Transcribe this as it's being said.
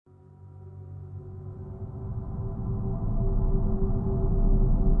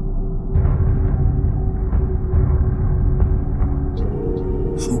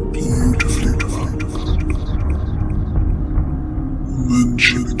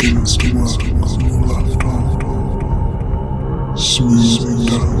begins to work on your left arm, smoothing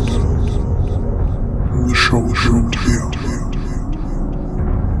down from the shoulder and here.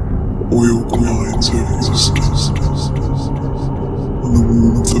 Oil glides over your skin, and the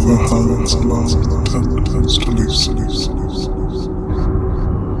warmth of her hands allows the tendons to loosen.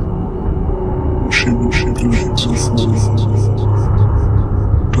 She manipulates your forearm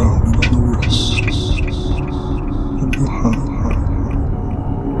down into your wrist and your hand,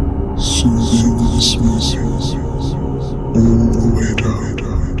 soothing and smoothing all the way down,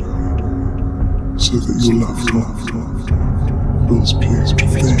 so that your left arm feels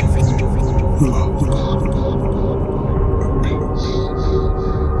beautifully relaxed and peace.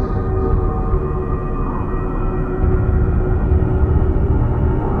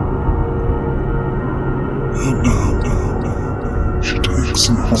 And now, she takes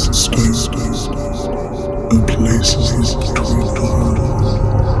some hot stones and places them between her hands,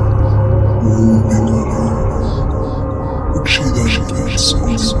 warming her hand, which she then puts on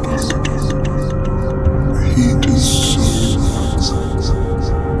your back again. The heat is so nice.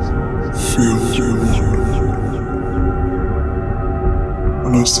 Feel your wonderful.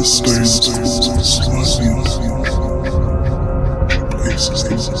 And as the stones cool slightly under your charge, she places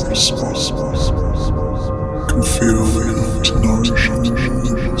them on your spine. Can feel the heat nourishing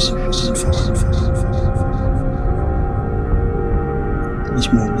your muscles and fibers. As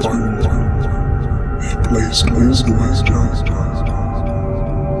one by one, they are placed all the way down.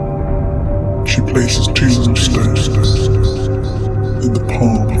 She places two more stones in the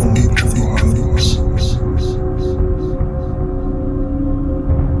palm of each of your hands.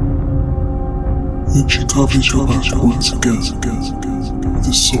 Then she covers your back once again with a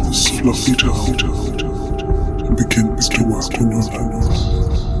soft, fluffy towel and begins to work on your legs.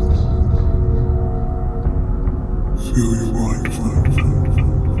 Feel your right foot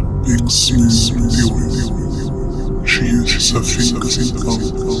being smooth with the oil. She uses her fingers and thumbs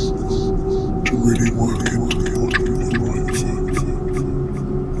to really work into the bottom of your right foot.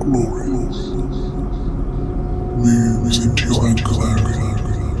 Glorious. Moves into your ankle area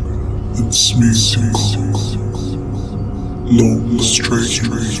and smooths your calf. Long, straight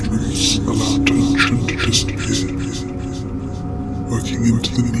movements allow tension to disappear, working into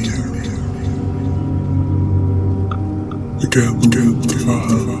the knee area. Again, the warmth of her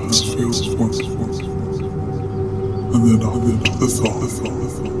hands feels wonderful, and then up into the thigh.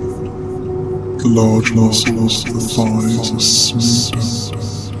 The large muscles of the thighs are smoothed out.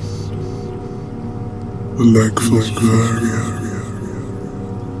 The leg feels very heavy,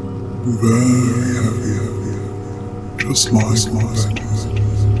 just like my bed.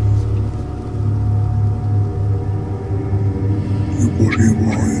 Your body and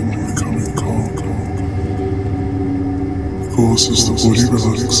mind are becoming calm. Because as the body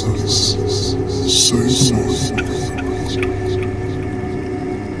relaxes, so the mind relaxes.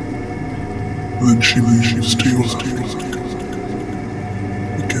 Then she moves to your left leg,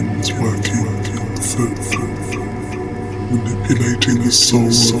 begins working on the foot, manipulating the sole of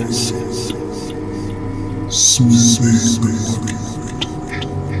your foot, smoothing and working it,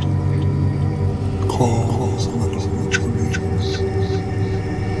 calves and then your knees.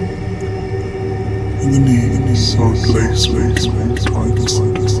 And the knees are a place where you can make tiny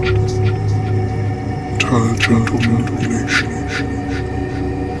touches, and her gentle manipulation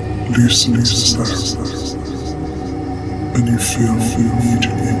loosens the cells, and you feel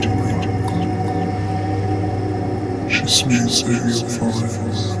immediately. She smooths over your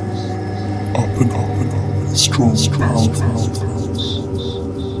thighs, up and up, with strong, powerful hands.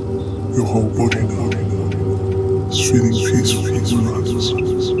 Your whole body now is feeling peaceful and relaxed.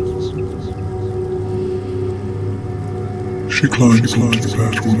 She climbs onto the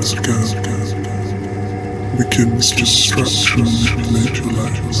bed once again, begins to stretch and manipulate your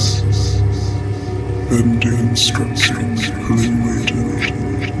legs, bending and stretching, pulling weight in.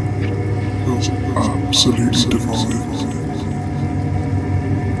 Feels absolutely divine.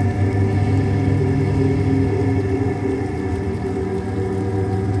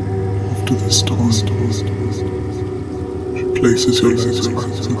 After this time, she places your legs back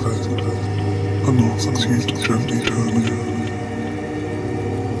in bed and asks you to gently turn again.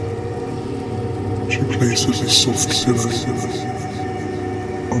 She places a soft pillow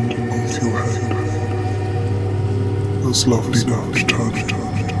underneath your head. Feels lovely now to turn it.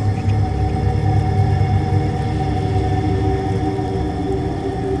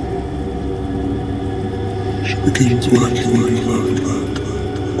 She begins working on your left leg,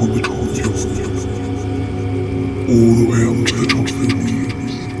 on the top of your foot, all the way up to the top of your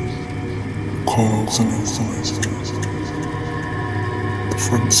knees, calves and your thighs again. The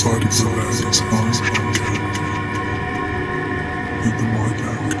front side of your leg is massaged again. In the right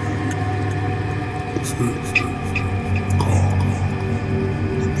leg, the foot, calm,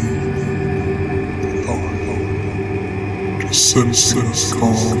 the knee, the thigh. Just sensing this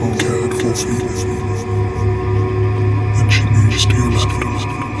calm and cared for feeling. Then she moves to your left arm,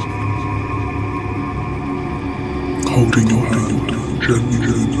 holding your hand gently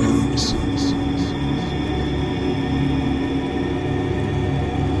in hers.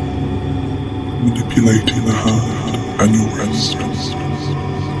 Manipulating the hand and your wrist,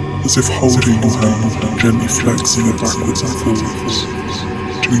 as if holding your hand and gently flexing it backwards and forwards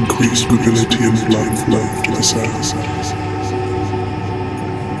to increase mobility and blood flow to the cells.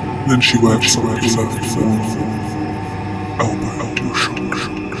 Then she works up your left forearm, elbow to your shoulder.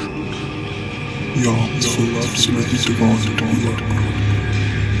 The arms feel absolutely divided on your left.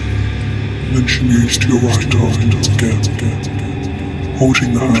 Then she moves to your right arm once again,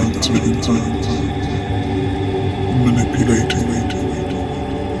 holding the hands within hands, manipulating,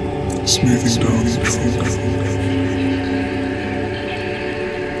 smoothing down each finger.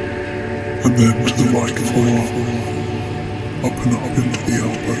 And then to the right forearm, up and up into the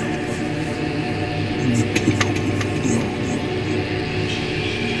elbow, and then to the top of the arm.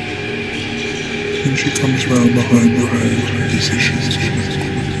 Then she comes round behind your head and positions your neck.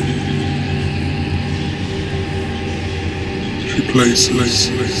 She places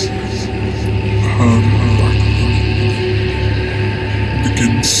a hand back and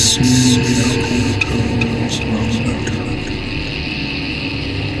begins smoothing out all the toes around the neck,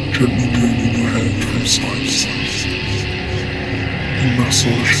 gently moving your head from side to side and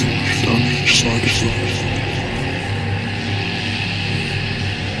massaging down each side of your head.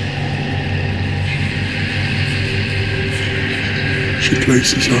 She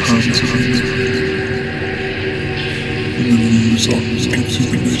places her hands around your head. And then moves on and gives you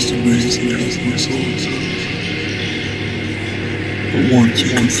the most amazing head massage. But once you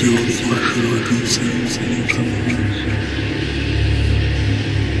can feel the pressure reducing in your temples.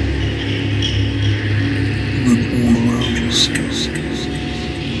 And then all around your skin.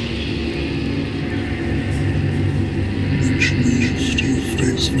 And then she moves to your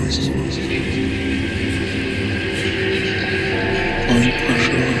face massage. Applying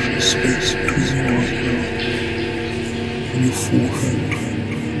pressure over the space between your eyebrows.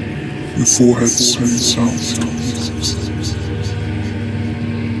 Your forehead smooths out.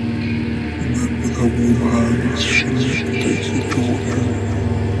 And then with her warm hands, she takes your jaw area,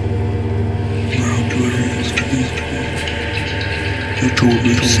 round your ears to your jaw. Your jaw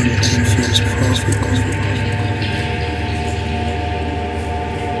loosens and feels perfectly.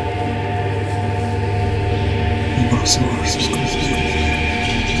 The massage is complete,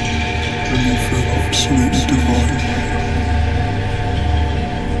 and you feel absolutely divine.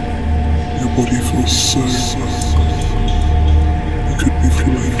 Your body feels so good. You could be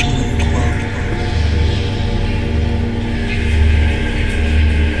floating on a cloud.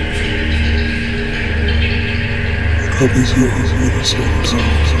 It covers your eyes with a soft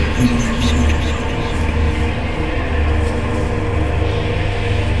sound and leaves you to sleep.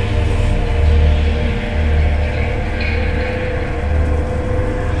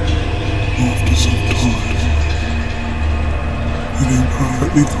 After some time, feeling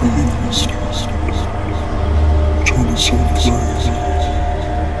perfectly calm and stressed, John is soft rose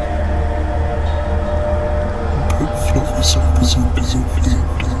and put fluffy suckers under your feet.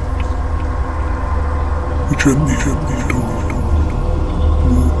 You gently down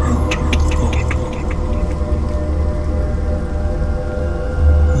and walk out into the garden.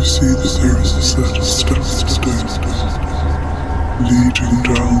 You see that there is a set of steps leading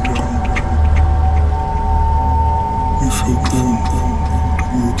down. You feel drawn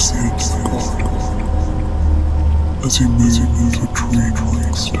towards the edge of the garden as you move through tree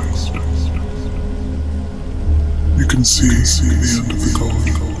space. You can see the end of the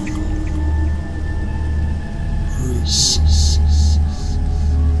garden. There is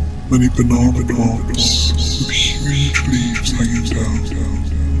many banana palms with huge leaves hanging down.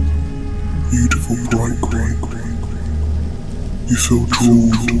 Beautiful bright green. You feel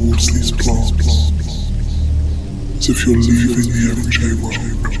drawn towards these plants, as if you're leaving the everyday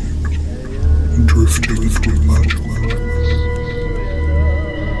world and drifting into a magic world.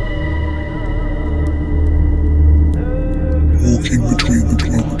 Walking between the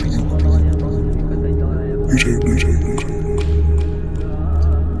plants, you don't know.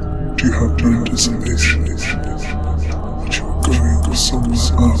 Do you have no anticipation that you're going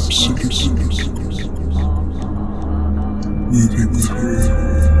somewhere absolutely moving through,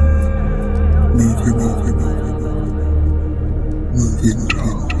 moving down.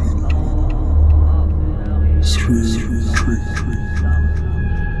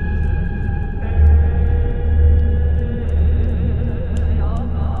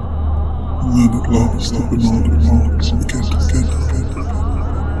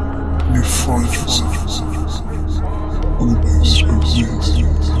 find yourself on the most amazing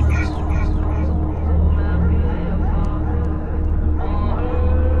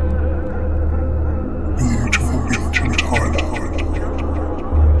beautiful beach in Thailand.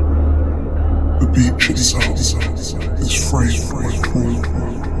 The beach itself is framed by tall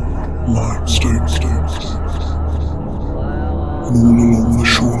limestone cliffs, and all along the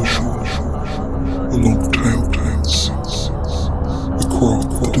shore, the long-tailed tails, the craft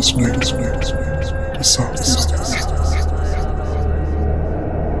that is native to Southeast Asia.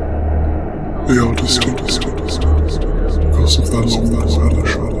 They are distinct because of their long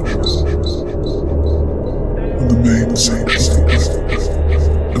eyelashes, and the main section of the beach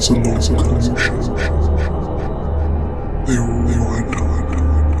is a long conclusion. They are all wind up,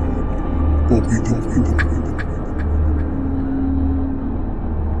 bobbing in the tree.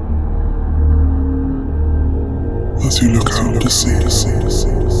 As you look out to sea,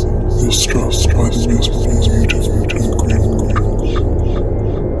 you're struck by the most beautiful blue green walls.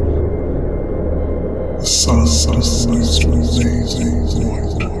 The sun is the most amazing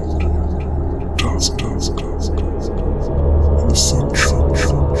white dusk, and the sunshine.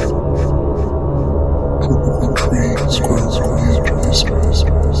 Tropical trees grow on the edge of the street.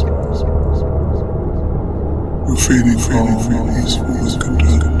 You're feeling calm and peaceful and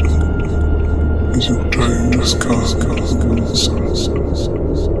content as your toes curve over the sun.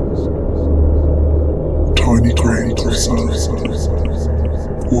 Tiny grains of sand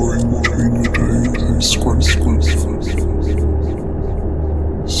pouring between your toes and scrunch.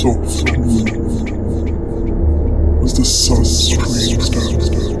 Soft and warm as the sun streams down.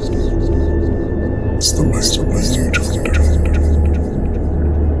 It's the most beautiful day.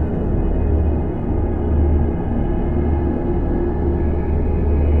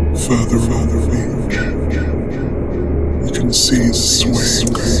 Further on the beach, you can see the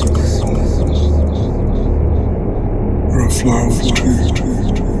swaying coconuts. There are flowers too,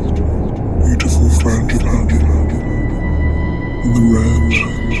 beautiful frangipani, and the red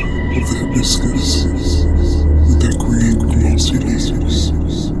of the hibiscus with their green glossy leaves.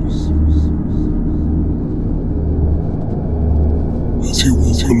 As you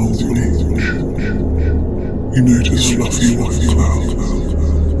walk along the beach, you notice fluffy white clouds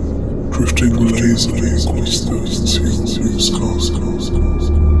drifting lazily across the concealed blue sky.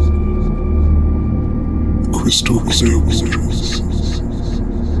 Crystal clear waters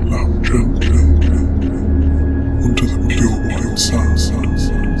lap gently onto the pure white sand.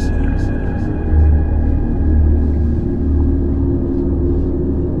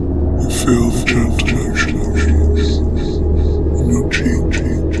 You feel the gentle motion of breeze on your cheek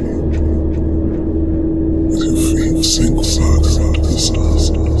as your feet sink further into the sand.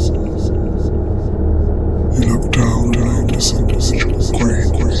 You look down and notice individual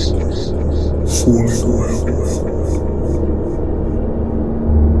grains falling away.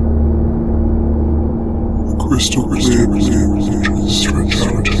 The crystal clear waters stretch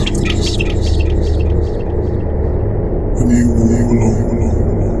out into the distance, and you walk along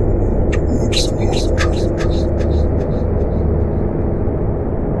towards the bottom.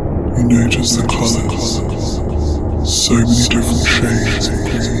 You notice the colours, so many different shades of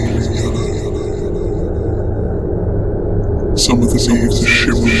green and yellow. Some of the leaves are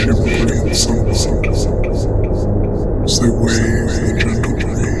shimmering green sunlight as they wave in the gentle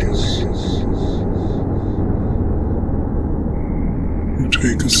breeze. You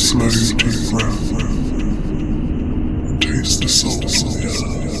take a slow deep breath and taste the salt of the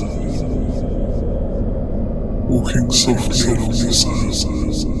earth. Walking softly along the sand,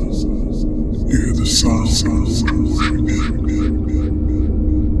 you hear the sound of water washing in,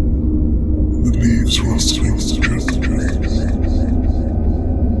 and the leaves rustling with the gentle breeze.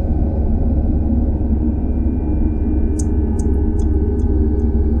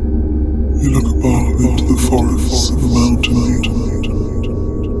 You look above into the forests and the mountains.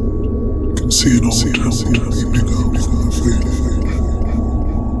 You can see an old temple peeping out from the village.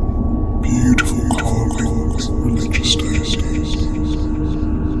 Beautiful carvings, religious deities,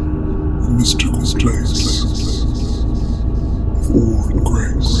 and mystical places of awe and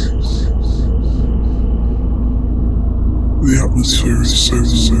grace. The atmosphere is so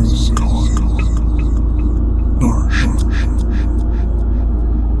kind, nourishing.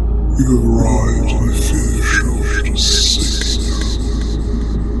 You have arrived and I feel your shoulders sinking.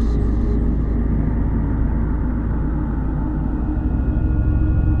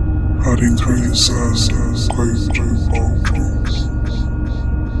 Padding through the sand, closed palm trees.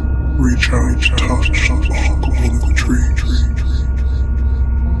 Reach out to touch the bark of one of the trees.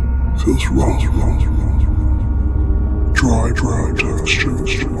 Feels rough, dry texture of the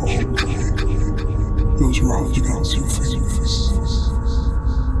palm tree.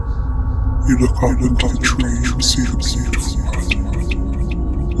 You look up into the tree and see the beautiful pattern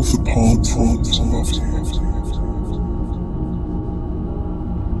of the palm fronds above you.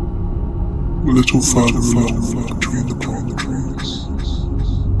 A little further along between the palm trees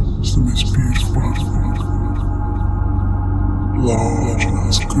is the most beautiful animal. Large and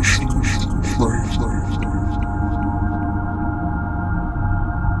has cushion, very.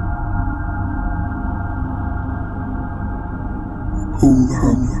 Pull the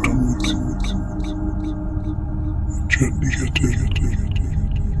hammer towards you and gently get in.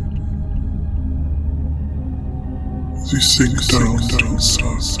 As you sink down to the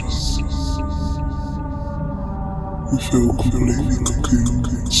surface, you feel completely cocooned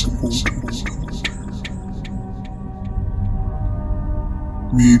and supported.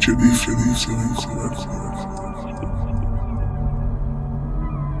 Immediately feeling incredible.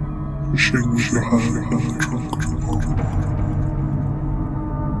 Pushing with your hand on the trunk of the palm.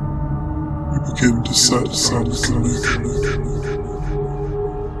 You begin to set some little motion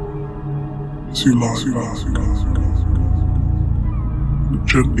as you lie back and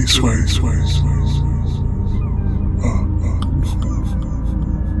gently sway back and forth,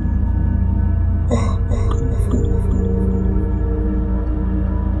 back and forth.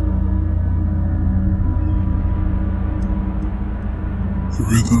 The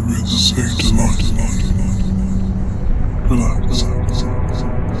rhythm is so delightful, relaxing.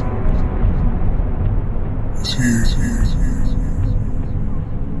 As you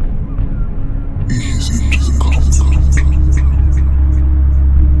ease into the comfort,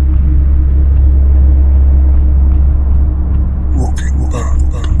 rocking back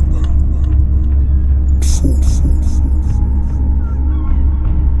and forth,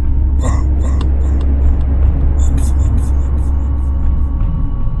 back and forth.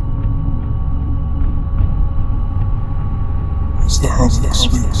 As the hammock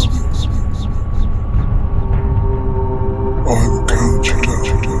swings, I will count you down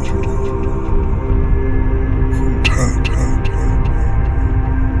from 10 to 1.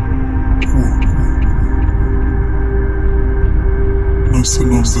 And as the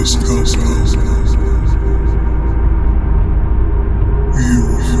numbers goes down, you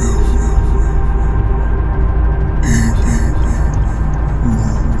will feel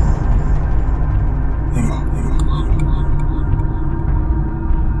even more relaxed.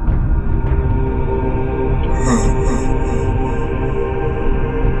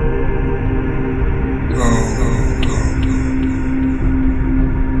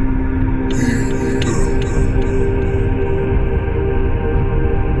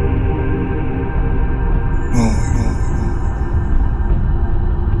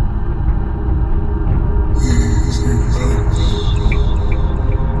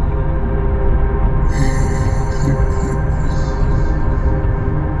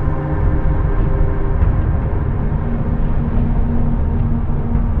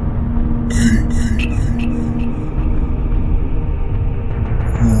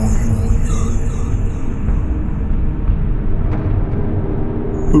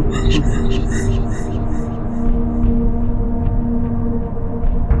 The best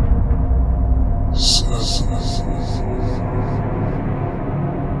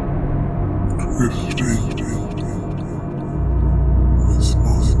is drifting with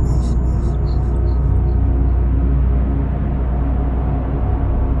my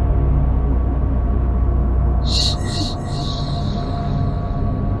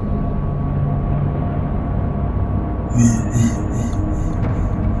moving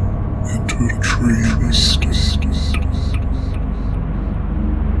into a dreamy state.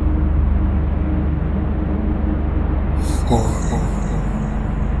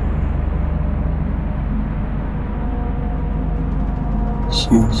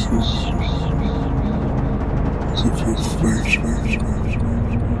 Sources as if you're floating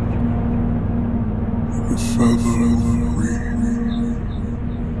like a feather in the breeze.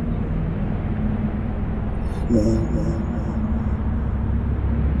 Warm,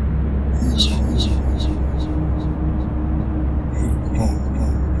 peaceful, and calm.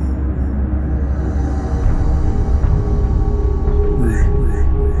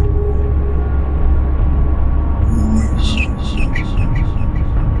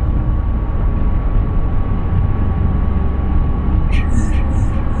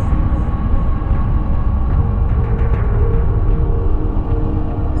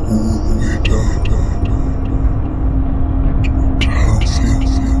 All the way down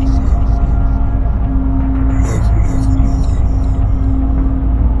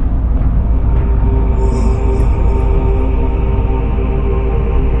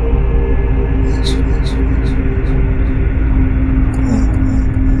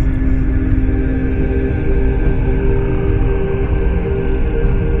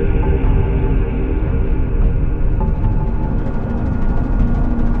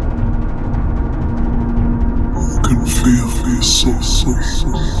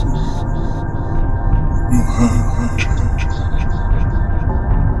sweet. Your hand,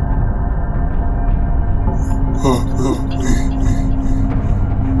 perfectly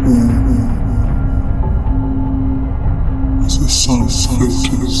warm as the sun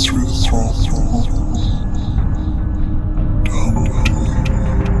filters through the throng down to you.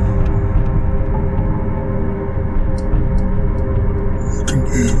 You can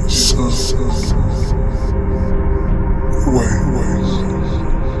hear the sound of waves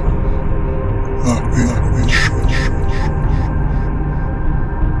lapping the shore.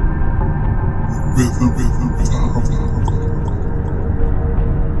 Rhythm of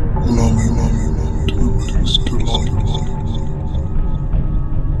the lulling to the most delightful,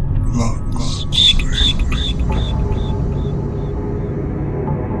 relaxed state.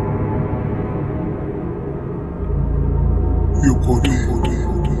 Your body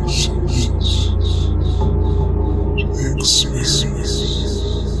submits to the experience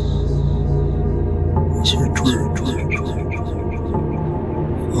as you drift further.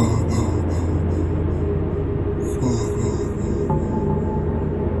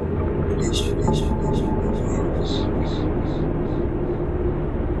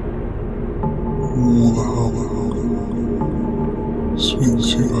 All the hum swings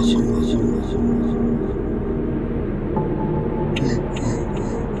you up deep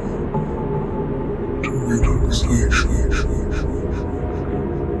to relaxation.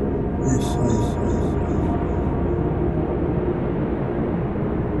 You fall.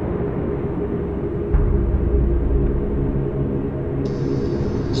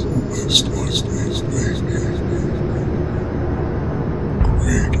 It's almost like these babies.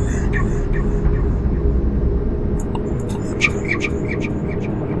 Great.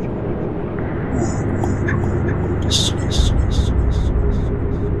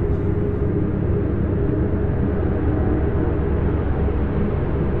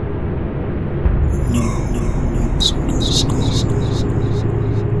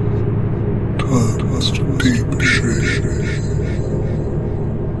 Turns to deep shade.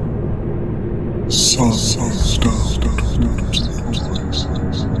 Sun goes down towards the eyes.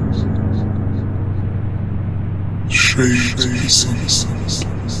 Shades of the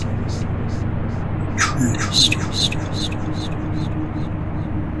sunset. Truest.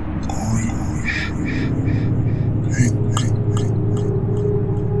 Orange. Pink.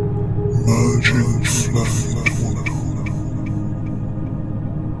 Merging and flowing toward.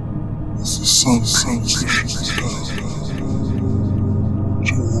 As the sun transitions down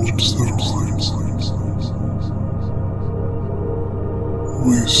towards the horizon,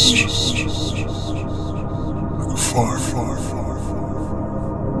 mist like a fire,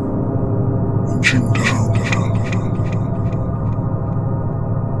 inching down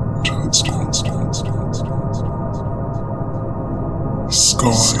till it's down. The sky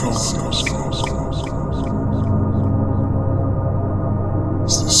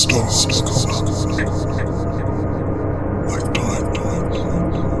as the stars come out like diamonds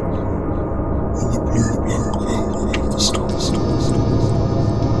on the blue black velvet of the stars.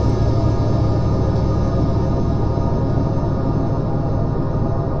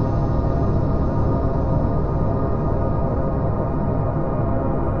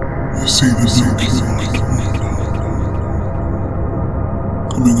 You see the Milky Way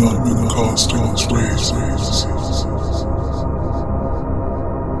coming up and casting its rays.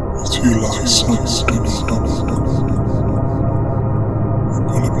 You lie snuggled in your double,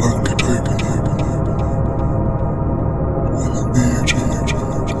 pull a blanket over you, and the beauty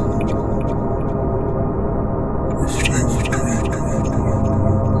drifting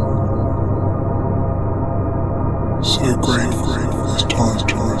so grateful this time.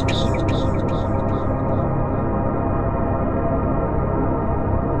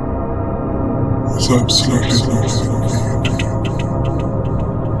 There's absolutely nothing for you to do.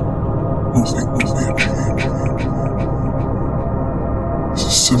 Nothing will be achieved. This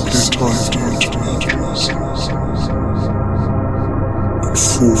is simply a time to internalize and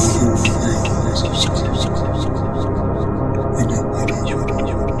fall into the eyes of space when your body is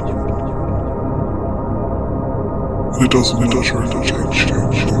ready. And it doesn't matter if it takes you a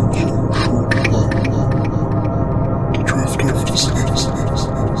short time to drift off to sleep.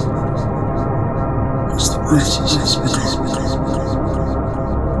 As the process has begun.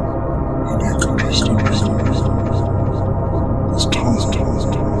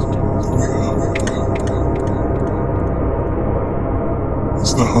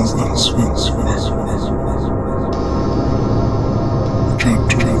 The heart swings away,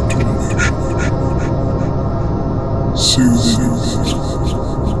 gentle motion, soothing,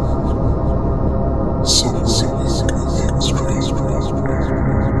 suffering at the extreme.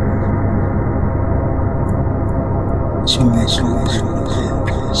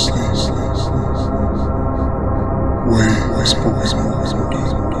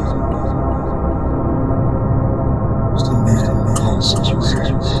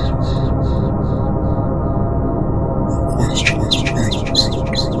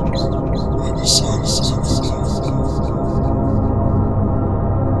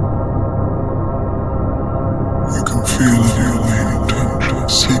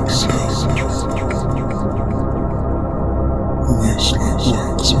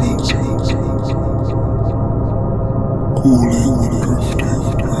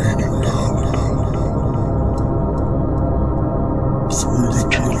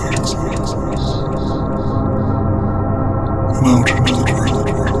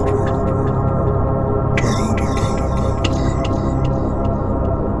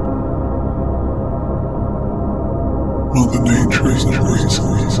 Mother Nature is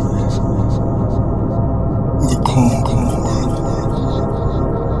embracing with a calm quiet.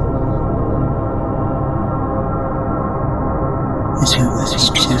 As you rest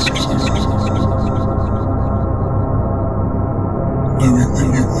safely, knowing that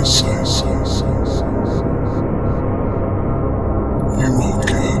you are safe, you are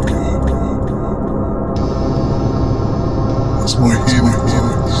cared. As my healing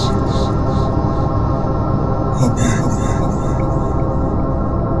words are being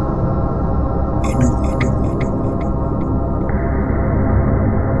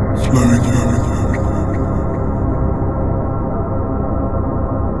flowing out.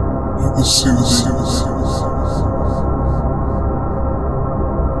 It was soothing,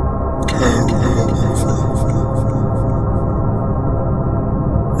 carried over,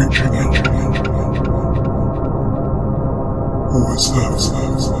 reaching out, always there,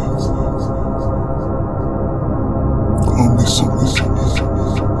 calmly supporting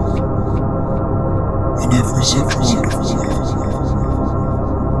in every such wonderful way.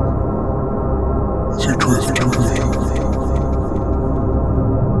 As you drift away,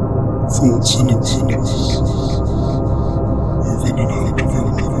 thoughts and images move in and out of your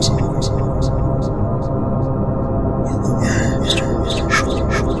mind's eye, like the waves towards the shore.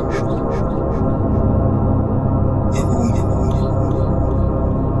 Evermore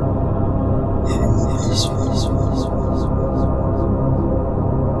peaceful, evermore peaceful.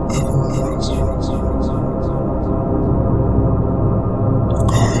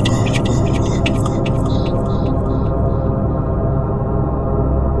 Guide out by the light of God,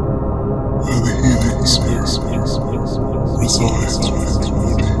 where the healing spirit resides within the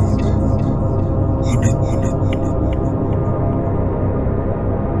body, on your body.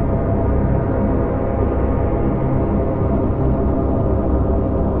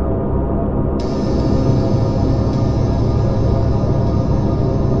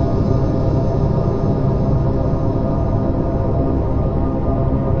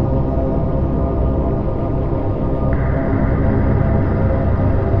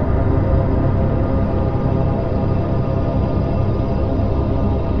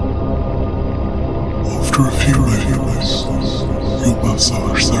 After a few minutes, your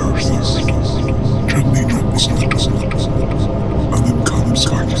massage therapist gently knocks on the door and then comes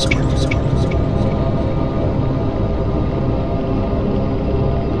back to you.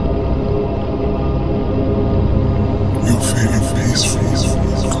 You're feeling peaceful,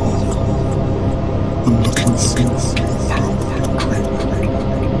 calm, and looking forward to your powerful treatment.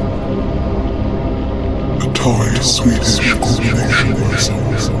 A Thai Swedish combination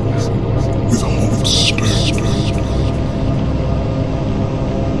massage with hot stone.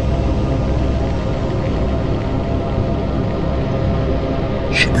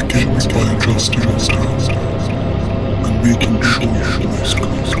 She begins by adjusting your stance and making sure you're most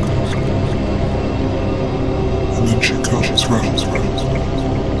comfortable. And then she comes round to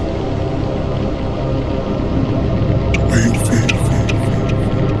where your feet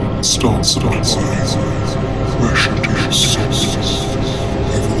starts at our side, where she takes soft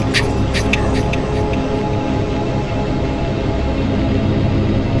over the joint down.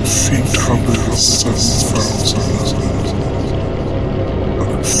 The feet have over 7,000 and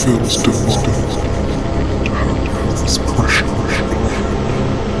it feels divine to have this pressure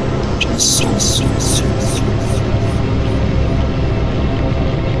to the soul.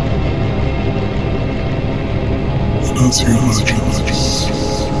 And as you imagine this,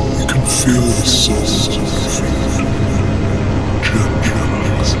 you can feel the soles of your feet gently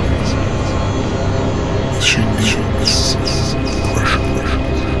relaxing as she moves pressure.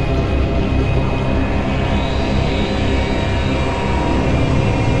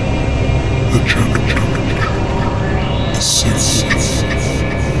 The gentle touch is so gentle,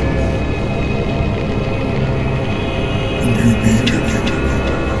 and you immediately up to the bed.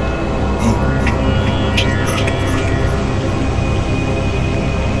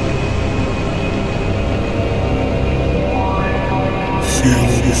 Feel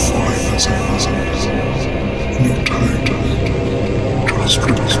the fibers in your toe just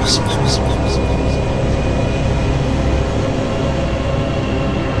release.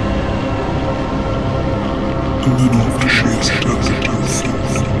 And then after she has done the toe,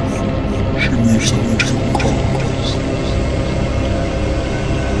 she moves on to your calves,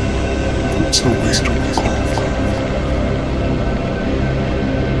 puts her weight on your calf.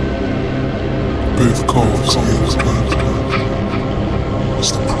 Both calves yield to her touch as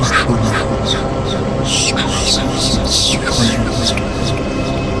the pressure levels, stresses and strains.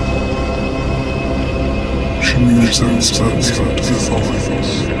 She moves them slowly up to the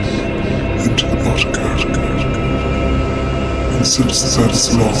thighs, into the buttock. Since that is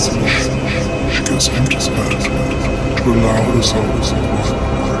lost, she gets into bed to allow herself to lie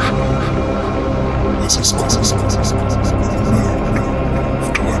as is caused with the memory of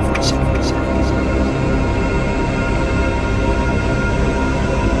time disappears.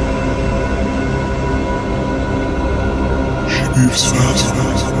 She moves fast,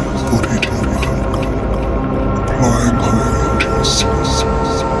 body to back, applying her into her space,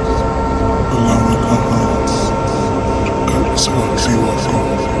 allowing her hands slightly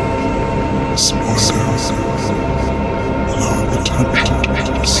working, spine area, allowing attention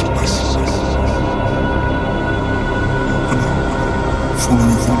to the space. Open up,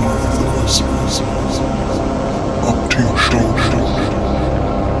 following the line of the whispers, up to your shoulder.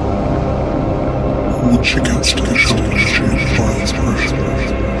 Once she gets to the shoulder, she applies pressure,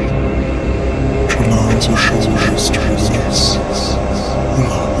 which allows her shoulders to release,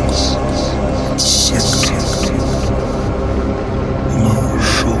 relax, and sink. Allow your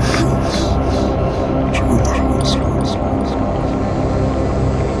shoulders to relax.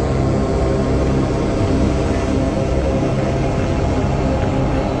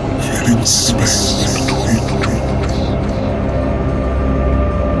 Feeling space between dreams.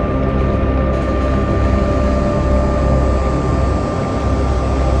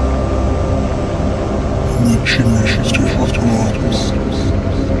 And then she moves to her arms,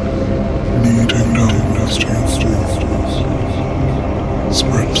 kneading downwards to your forearms.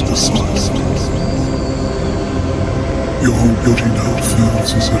 Spread to the sides. Your whole body now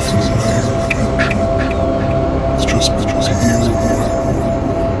feels as if a layer of tension has just been peeled away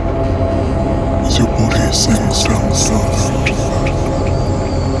as your body sinks down further into the bed.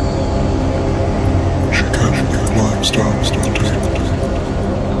 She casually climbs down to the table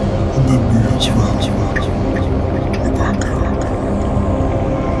and then moves round to your back area,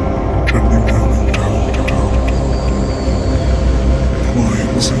 gently down.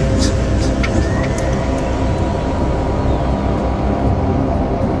 Applying things to your back.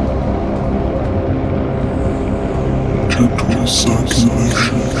 Gentle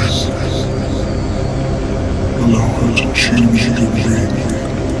circulations allow her to tune your breathing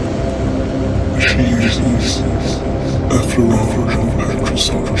as she uses effleurage and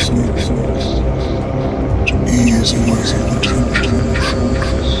petrosolic movements to ease away the tension in your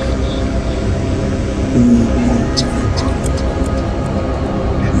shoulders, all parts of it.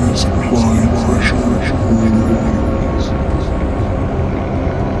 Is applying pressure all around.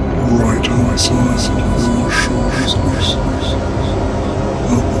 Right eye sides of your shoulders,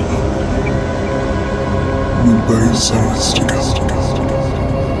 up and up, and then base sides together.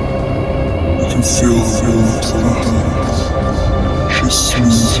 You can feel the warmth of her hands. She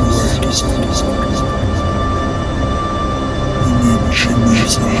smooths away discomfort. And then she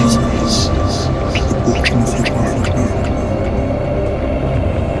moves her hands to the bottom of your back neck.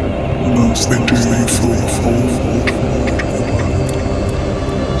 And as they do, you feel the forward to your back.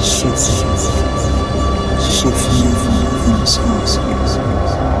 Softening from the inside.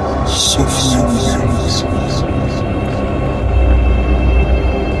 Softening the inside.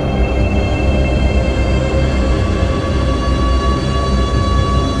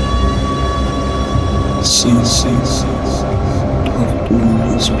 Senses have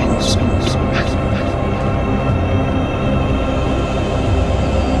always passed.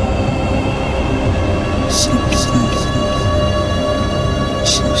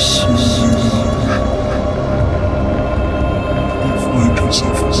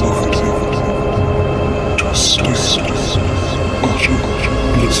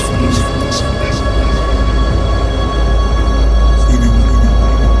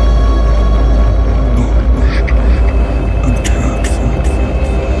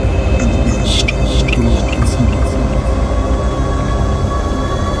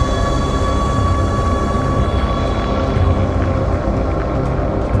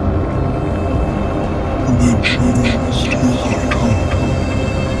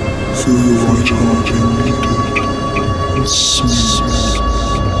 Feel your right heart inundated and smooth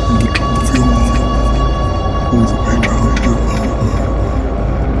from the top of your arm all the way down to your elbow,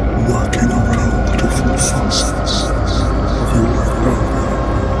 working around the different facets of your right elbow.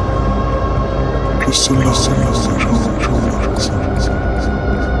 Just allow your right heart to relax.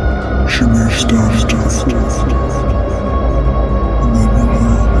 She moves down to the fourth, and then your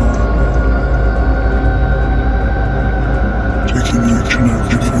elbow, taking each and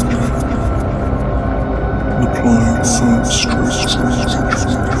every finger and applying firm strokes on each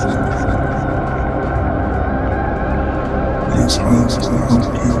finger. These hands that help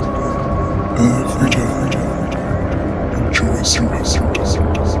you every day enjoy some rest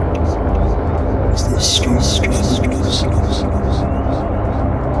as they start to fall.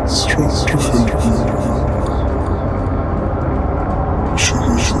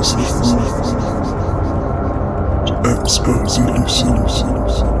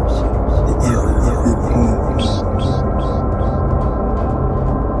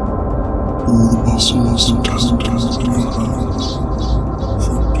 muscles and tendons in your hands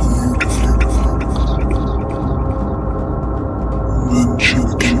feel beautifully relaxed. And then she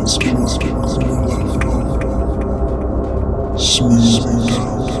begins to work on your left arm, smoothing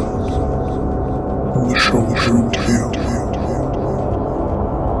down from the shoulder and heel.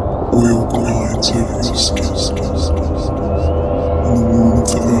 Oil glides over your skin, and the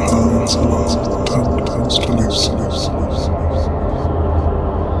warmth of her hands allows the tendons to loosen.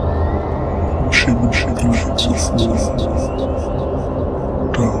 She connects your forearm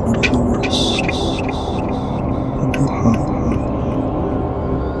down into your wrist and your hand,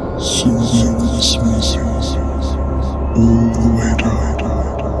 soothing and smoothing all the way down,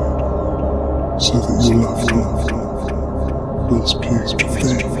 so that your left arm feels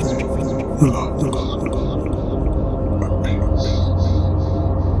beautifully relaxed and peace.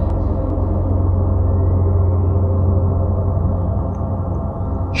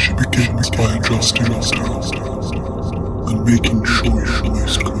 She begins by adjusting herself and making sure you're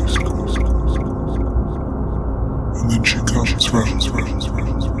most comfortable. And then she comes round to where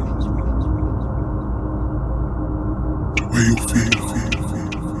your feet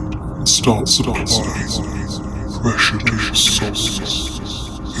are and starts applying pressure to your soles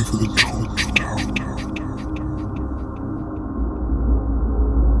over the tortured down.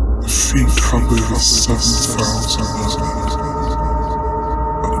 The feet have over 7,000 nerves,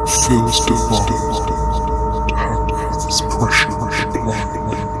 and it feels divine to have this pressure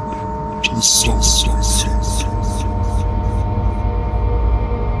applied to the soles of your feet.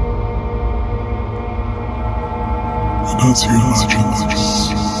 And as you imagine this,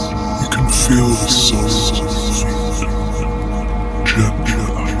 you can feel the soles of your feet gently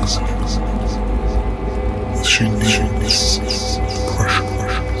relaxing as she needs the pressure.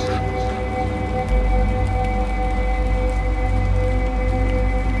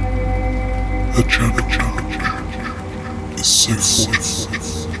 Her gentle touch is so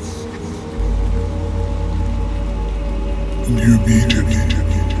fortified, and you immediately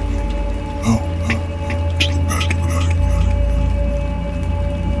melt to the bed below.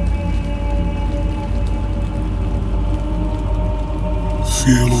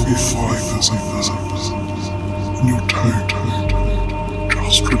 Feel all the fibers and nerves in your toe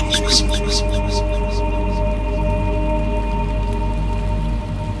just releasing.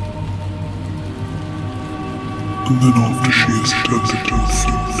 And then after she has tended to her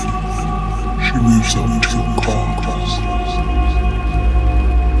feet, she moves up to your calves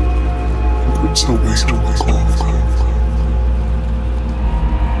and puts her weight on the calf.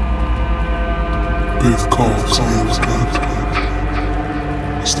 Both calves yield to her touch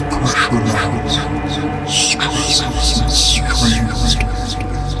as the pressure allows stresses and strains to be.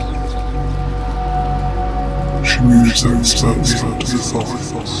 She moves expertly up to the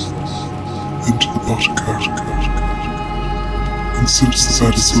thighs, into the buttock. And since the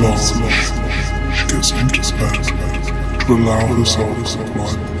bed is large, she gets into the bed to allow herself to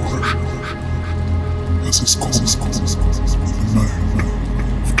apply more pressure, as is common with the known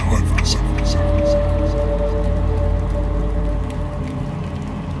of tiredness.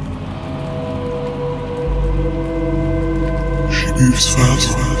 She moves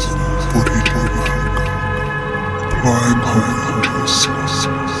further, body to the back, applying her hand to your skin,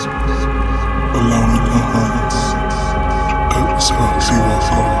 allowing her hands expertly work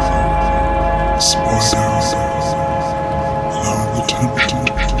on the spine area, allowing the tension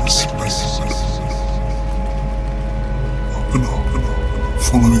to displace. Up and up,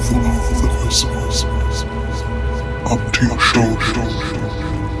 following the path of your spine, up to your shoulders.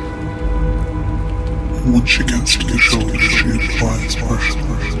 And once she gets to the shoulders, she applies pressure,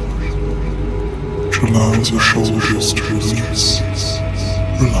 which allows her shoulders to release,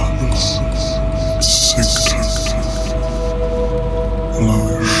 relax, sink down. Allow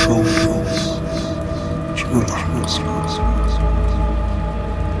your shoulders to relax.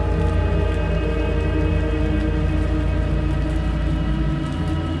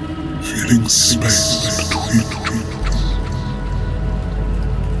 Feeling space between.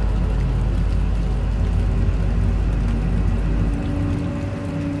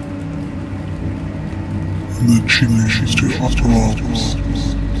 And then she moves to your upper arms,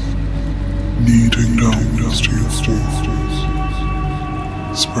 kneading downwards to your forearms.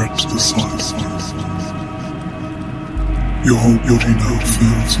 Spread to the sides. Your whole body now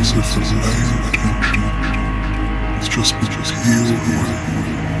feels as if a layer of tension has just been peeled away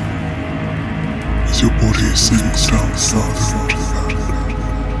as your body sinks down further into the bed.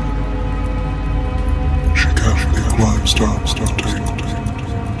 She carefully climbs down to the table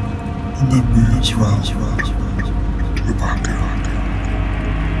and then moves round to the back area,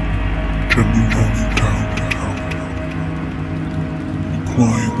 gently rolling down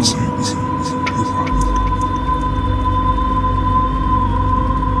applying things to her.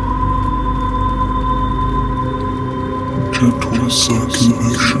 Gentle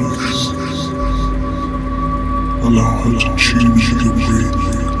circulations allow her to tune your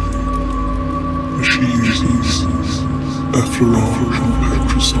breathing as she uses effleurage and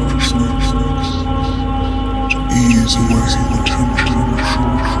petricide to ease away the tension in the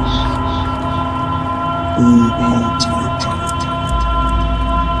shoulders, all parts of your back.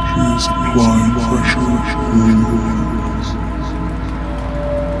 She is applying pressure all around,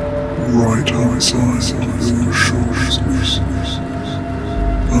 right outside of your shoulders,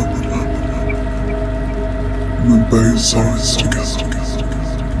 up and up, and then both sides together.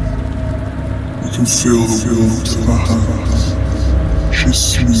 You can feel the warmth of her hands. She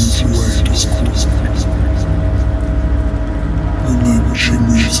smooths away discomfort, and then she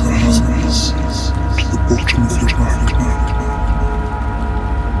moves her hands to the bottom of your back now.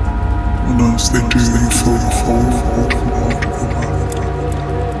 And as they do, you feel the whole bottom part of your back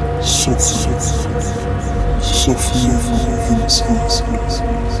softening on the inside,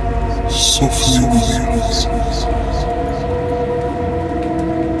 softening on the outside.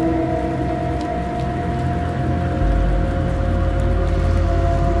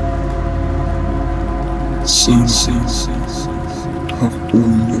 Senses have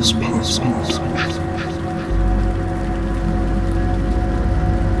all this personal attention.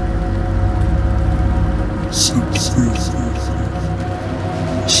 Sympathy is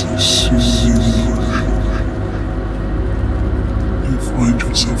a soothing emotion. You find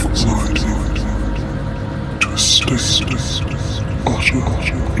yourself gliding to a state of utter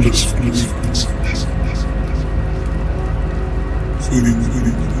blissful relaxation, feeling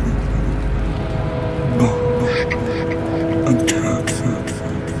nourished and cared for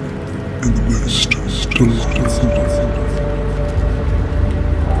in the most delightful way.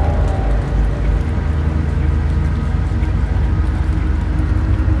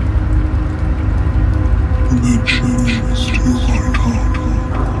 And then changes to your right heart.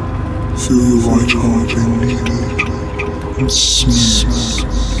 Feel your right heart being kneaded and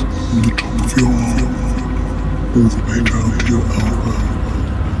smoothed from the top of your arm all the way down to your elbow,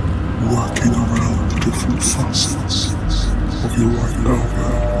 working around the different facets of your right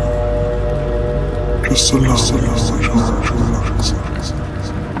elbow. Just allow the right arm to relax.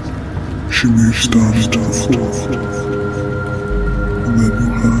 She moves down into the floor, and then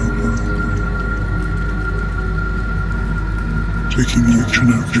your hand, taking each and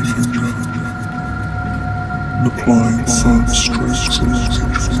every finger and applying firm strokes along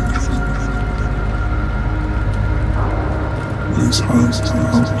each finger. Those hands are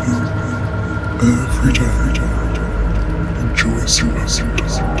helping every day. Enjoy some present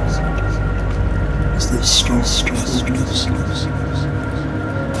as they start to feel loose,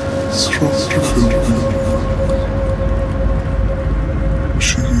 start to feel new.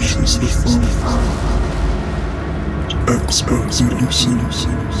 She uses the thumb to expertly loosen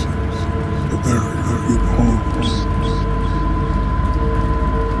the area of your palms.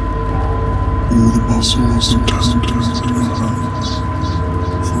 All the muscles and tendons in your hands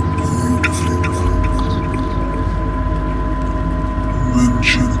feel beautifully developed. And then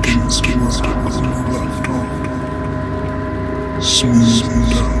she begins to work on your left arm, smoothing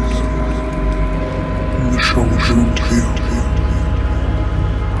down from the shoulder and heel.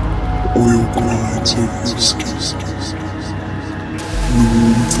 The oil glides over your skin, and the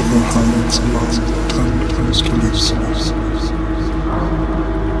warmth of her hands allows the tendons to loosen.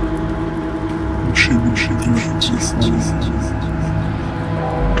 She lets you fall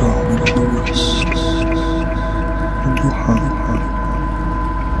down into your wrist and your hand,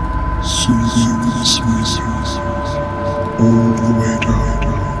 soothing and smoothing all the way down,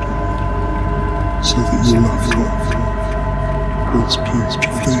 so that your left arm feels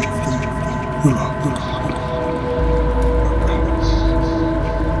beautifully relaxed.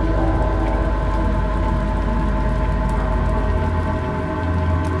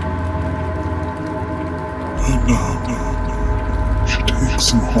 And now, she takes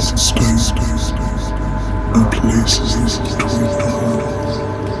some hot stones and places them between her hands,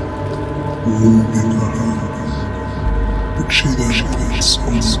 warming her hand, which she then puts on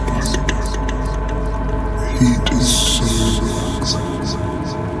the back again. The heat is so relaxing,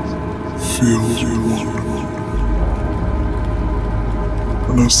 feels wonderful.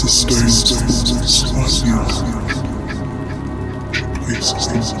 And as the stones fall slightly out, she places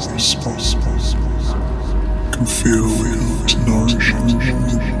them on her spine. Can feel it nourishing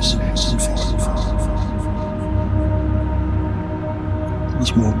warmth and fibre. As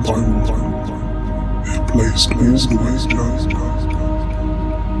one by one, they are placed all the way down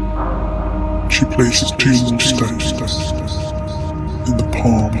places two more stones in the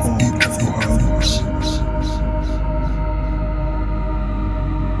palm of each of your hands.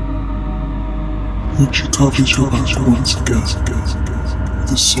 Then she covers your back once again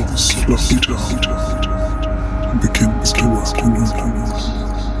with a soft, fluffy towel and begins to work on your legs.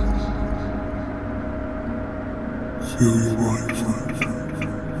 Feel your right foot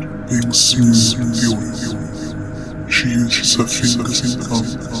being smooth with the oil. She uses her fingers and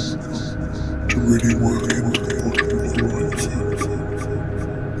thumbs to really work into the bottom of the right foot.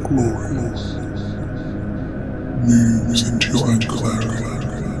 Glory moves into your ankle area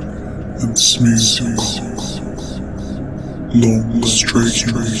and smooths your calf. Long,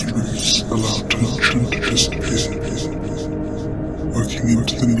 striking movements allow tension to disappear, working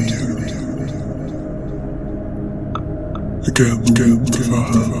into the knee area. Again, the warmth of her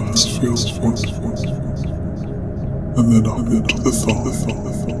hands feels wonderful, and then up into the thigh.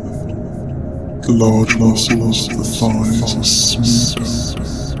 The large muscles of the thighs are smoothed out.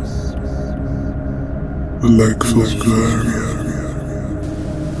 The leg feels very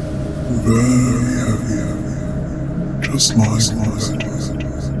heavy, just like that.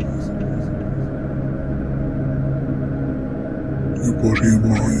 Your body and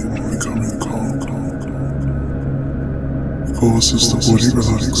mind are becoming calm. Because as the body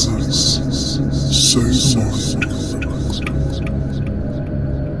relaxes, so the mind gets relaxed.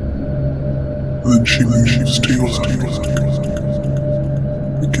 Then she moves to your left leg,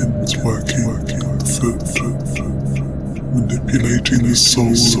 begins working the foot, manipulating the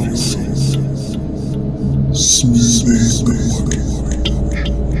soles of your feet, smoothing and working away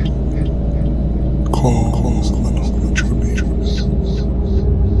tension. Calm and up at your knees.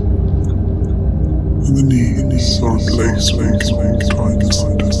 And the knees are a place where you can make tight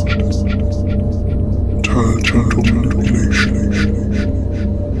tension. Her gentle manipulation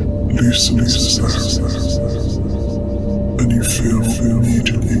loosens the area, and you feel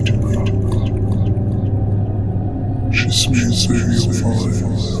immediately relaxed. She smooths over your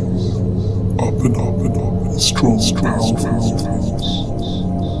thighs, up and up and up in a strong, powerful movement.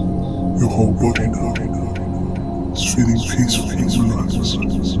 Your whole body now is feeling peaceful and relaxed.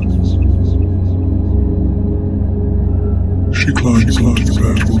 She climbs onto the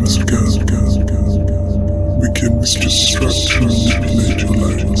bed once again, begins to stretch and manipulate your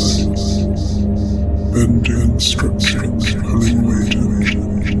legs, bending, stretching, pulling away tension.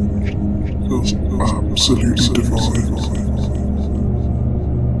 Feels absolutely divine.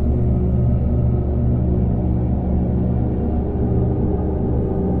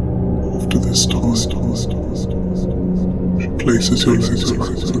 After this time, she places your legs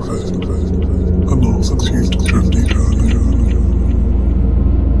across the bed and asks you to gently turn it.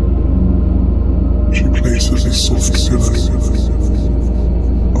 She places a soft pillow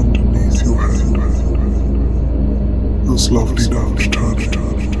underneath your head. Feels lovely now to turn it.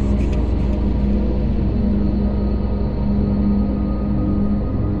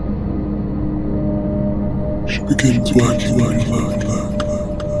 She begins working on your left leg,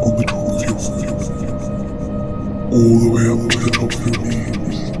 on the top of your foot, all the way up to the top of your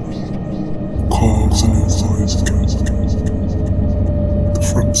knees, calves and your thighs again. The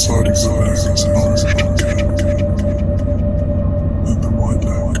front side of your leg is nourished again, and the right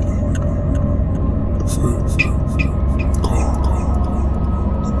leg, the foot, calf,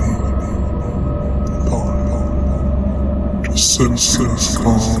 the knee, the thigh. Just sense this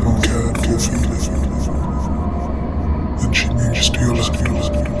calm and cared for feeling. Then she moves to your left leg,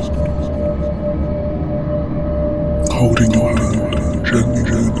 holding your hand gently in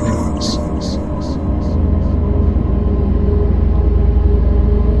hers.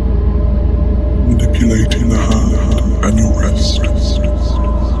 Manipulating the hand and your wrist,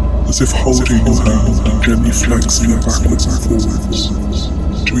 as if holding your hand and gently flexing it backwards and forwards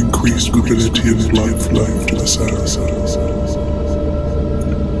to increase mobility and blood flow to this area.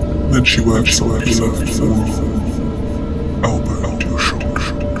 Then she works up your left forearm, elbow to your shoulder.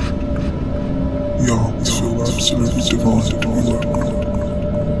 The arms feel absolutely divine to be worked on.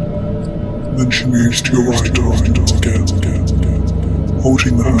 Then she moves to your right arm again,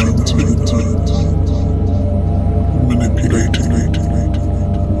 holding the hands within hers, manipulating,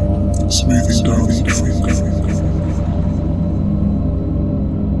 smoothing down each finger.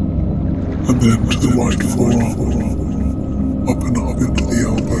 And then to the right forearm, up and up into the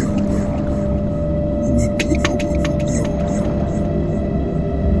elbow, and then to the top of the elbow.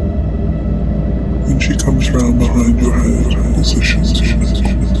 Then she comes round behind your head and positions your neck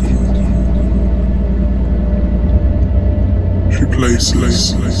on the ground. She places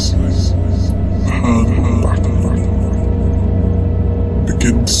a hand on the back of her,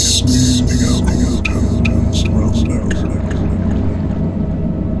 begins smoothing out your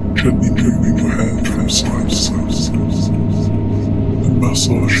Gently moving your head from side to side and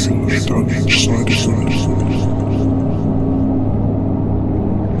massaging down each side of your head.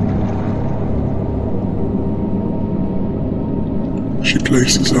 She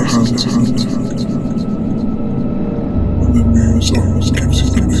places her hands on her neck and then moves on and gives you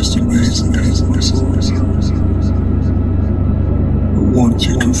the most amazing head massage. At once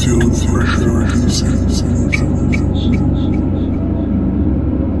you can feel the pressure releasing from your shoulders.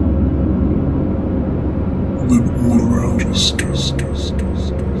 And then all around your skin.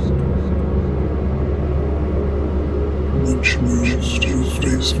 And then she moves to your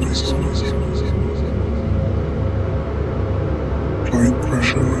face massage. Applying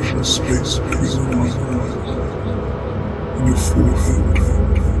pressure over the space between your eyebrows and your forehead.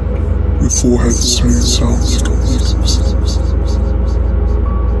 Your forehead smooths out like a wax.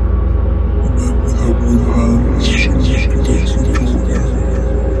 And then with her warm hands, she manipulates your jaw area,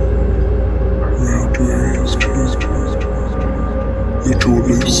 around your ears too. Your jaw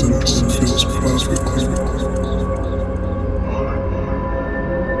loosens and feels perfectly.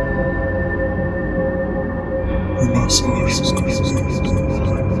 Your massage is complete,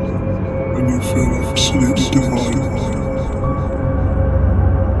 and you feel absolutely divine.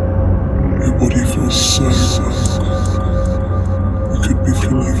 Your body feels so light. You could be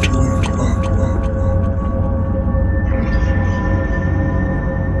floating on cloud.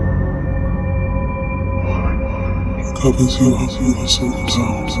 It covers your muscles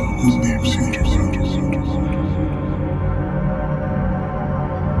out and leaves you to rest.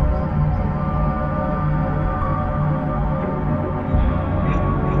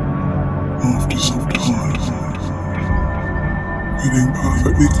 After some time, feeling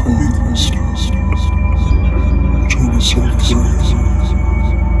perfectly calm and stressed, turn a soft rose and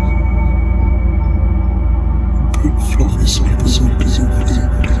put fluffy slippers onto your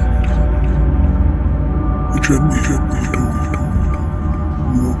feet. You gently hit the door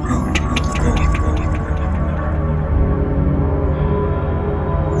and walk out into the garden.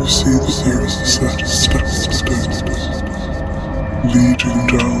 You see that there is a set of steps leading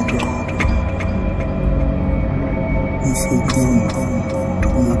down. You feel drawn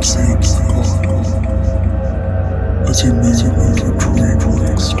towards the end of the garden as you move over the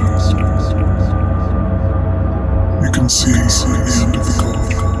tree-drawing stairs. You can see at the end of the garden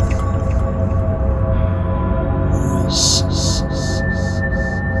there is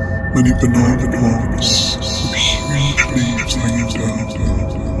many banana plants with huge leaves hanging down,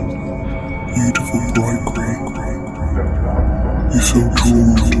 beautiful bright green. You feel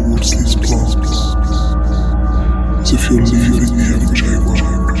drawn towards these plants, as if you're leaving the everyday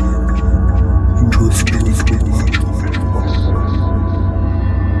world and drifting into magic.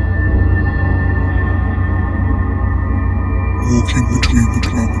 Walking between the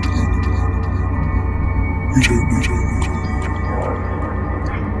plants, you don't know.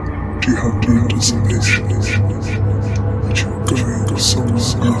 Do you have the anticipation that you're going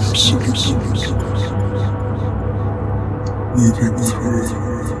somewhere absolutely moving through,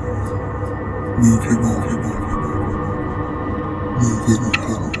 moving on, moving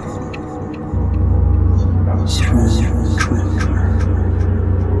down, through the tree.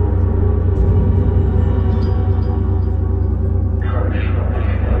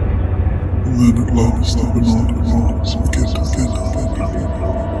 And then at last the banana plants begin together,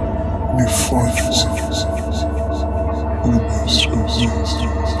 and you find yourself almost obsessed.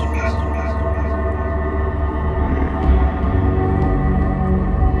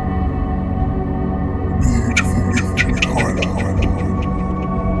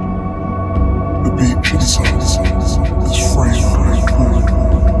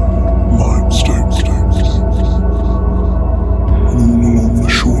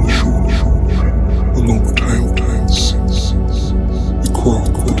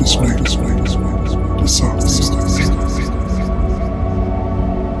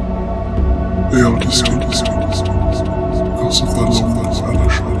 They are distinct because of their long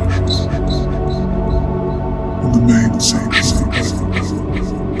eyelashes, and the main section of the page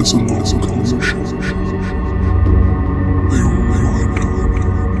is a long collision. They all wind up,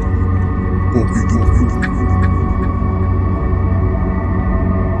 bobbing over the tree.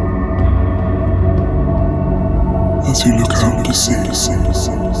 As you look out to sea,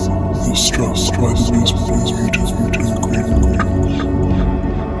 you're struck by the most beautiful green gorgeous.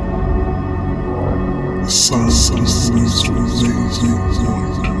 The sun is the most amazing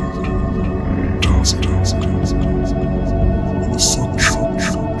white, dazzling, and the sunshine.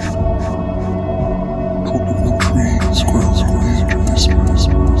 Tropical trees grow on the edge of this place.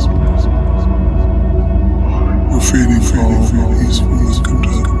 You're feeling calm, peaceful and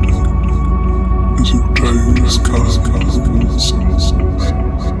content.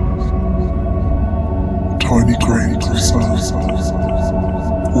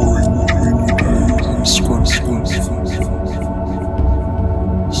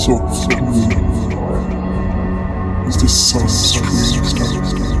 soft moon as the sun streams down.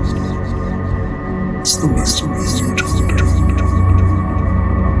 It's the most beautiful day.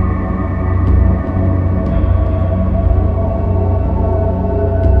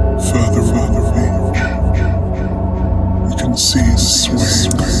 Further on the beach, you can see the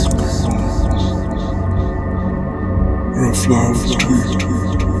swaying palms where a flower's tweaked,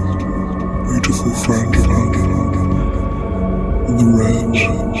 beautiful frangipani, and the red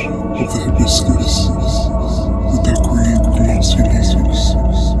of the hibiscus with their green glossy leaves.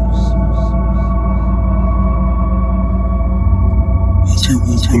 As you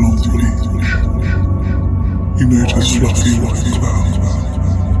walk along the beach, you notice fluffy white clouds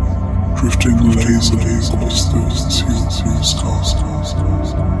drifting lazily across those blue skies.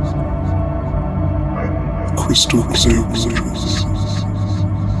 Crystal clear waters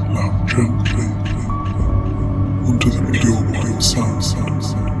lap gently onto the pure white sand.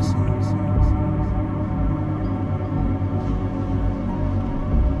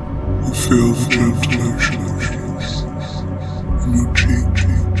 You feel the gentle ocean breeze in your cheek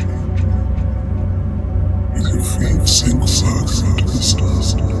as your feet sink further into the stars.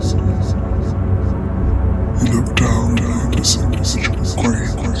 You look down and notice individual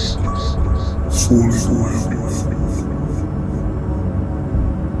grains falling around you.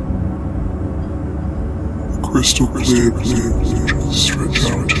 Crystal clear blue waters stretch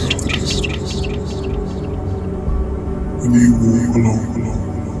out into the distance, and you walk along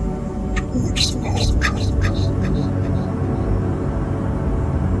towards the palm tree.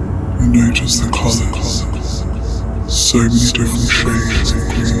 You notice the colours, so many different shades of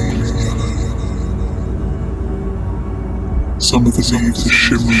green and yellow. Some of the leaves are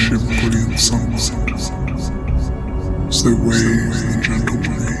shimmering in brilliant sunlight as they wave in the gentle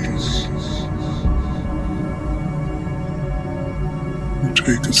breeze. You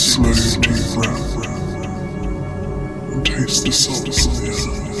take a slow, deep breath and taste the salt of the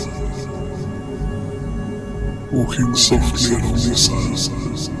earth. Walking softly along the sand,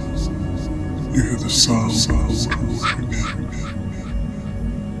 you hear the sound of water washing in,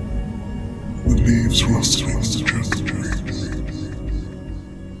 the leaves rustling in the gentle breeze.